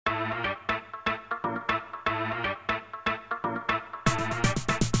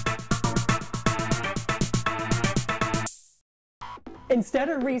Instead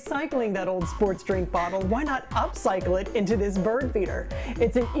of recycling that old sports drink bottle, why not upcycle it into this bird feeder?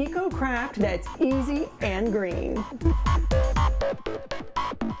 It's an eco-craft that's easy and green.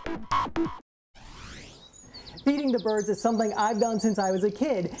 Feeding the birds is something I've done since I was a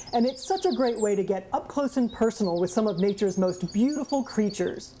kid, and it's such a great way to get up close and personal with some of nature's most beautiful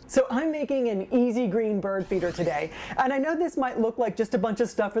creatures. So I'm making an easy green bird feeder today, and I know this might look like just a bunch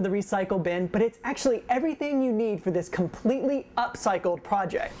of stuff for the recycle bin, but it's actually everything you need for this completely upcycled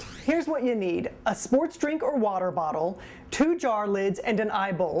project. Here's what you need: a sports drink or water bottle, 2 jar lids and an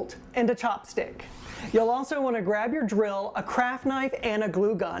eye bolt, and a chopstick. You'll also want to grab your drill, a craft knife, and a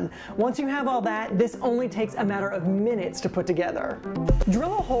glue gun. Once you have all that, this only takes a matter of minutes to put together.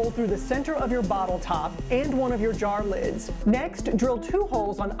 Drill a hole through the center of your bottle top and one of your jar lids. Next, drill 2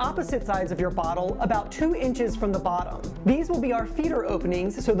 holes on opposite sides of your bottle, about 2 inches from the bottom. These will be our feeder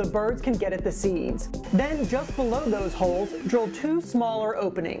openings so the birds can get at the seeds. Then, just below those holes, drill 2 smaller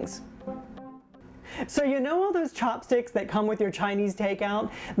openings. So you know all those chopsticks that come with your Chinese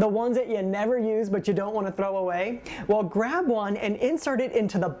takeout? The ones that you never use but you don't want to throw away? Well, grab one and insert it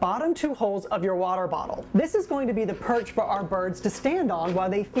into the bottom 2 holes of your water bottle. This is going to be the perch for our birds to stand on while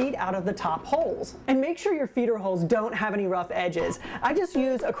they feed out of the top holes. And make sure your feeder holes don't have any rough edges. I just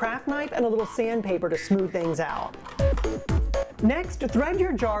use a craft knife and a little sandpaper to smooth things out. Next, thread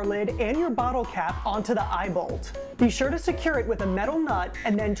your jar lid and your bottle cap onto the eye bolt. Be sure to secure it with a metal nut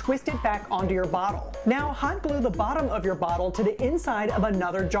and then twist it back onto your bottle. Now hot glue the bottom of your bottle to the inside of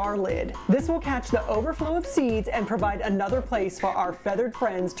another jar lid. This will catch the overflow of seeds and provide another place for our feathered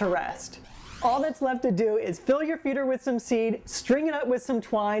friends to rest. All that's left to do is fill your feeder with some seed, string it up with some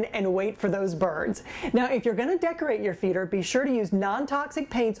twine, and wait for those birds. Now, if you're going to decorate your feeder, be sure to use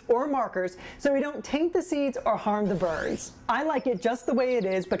non-toxic paints or markers so we don't taint the seeds or harm the birds. I like it just the way it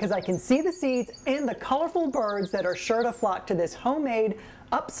is because I can see the seeds and the colorful birds that are sure to flock to this homemade,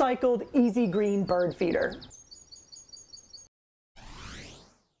 upcycled, easy green bird feeder.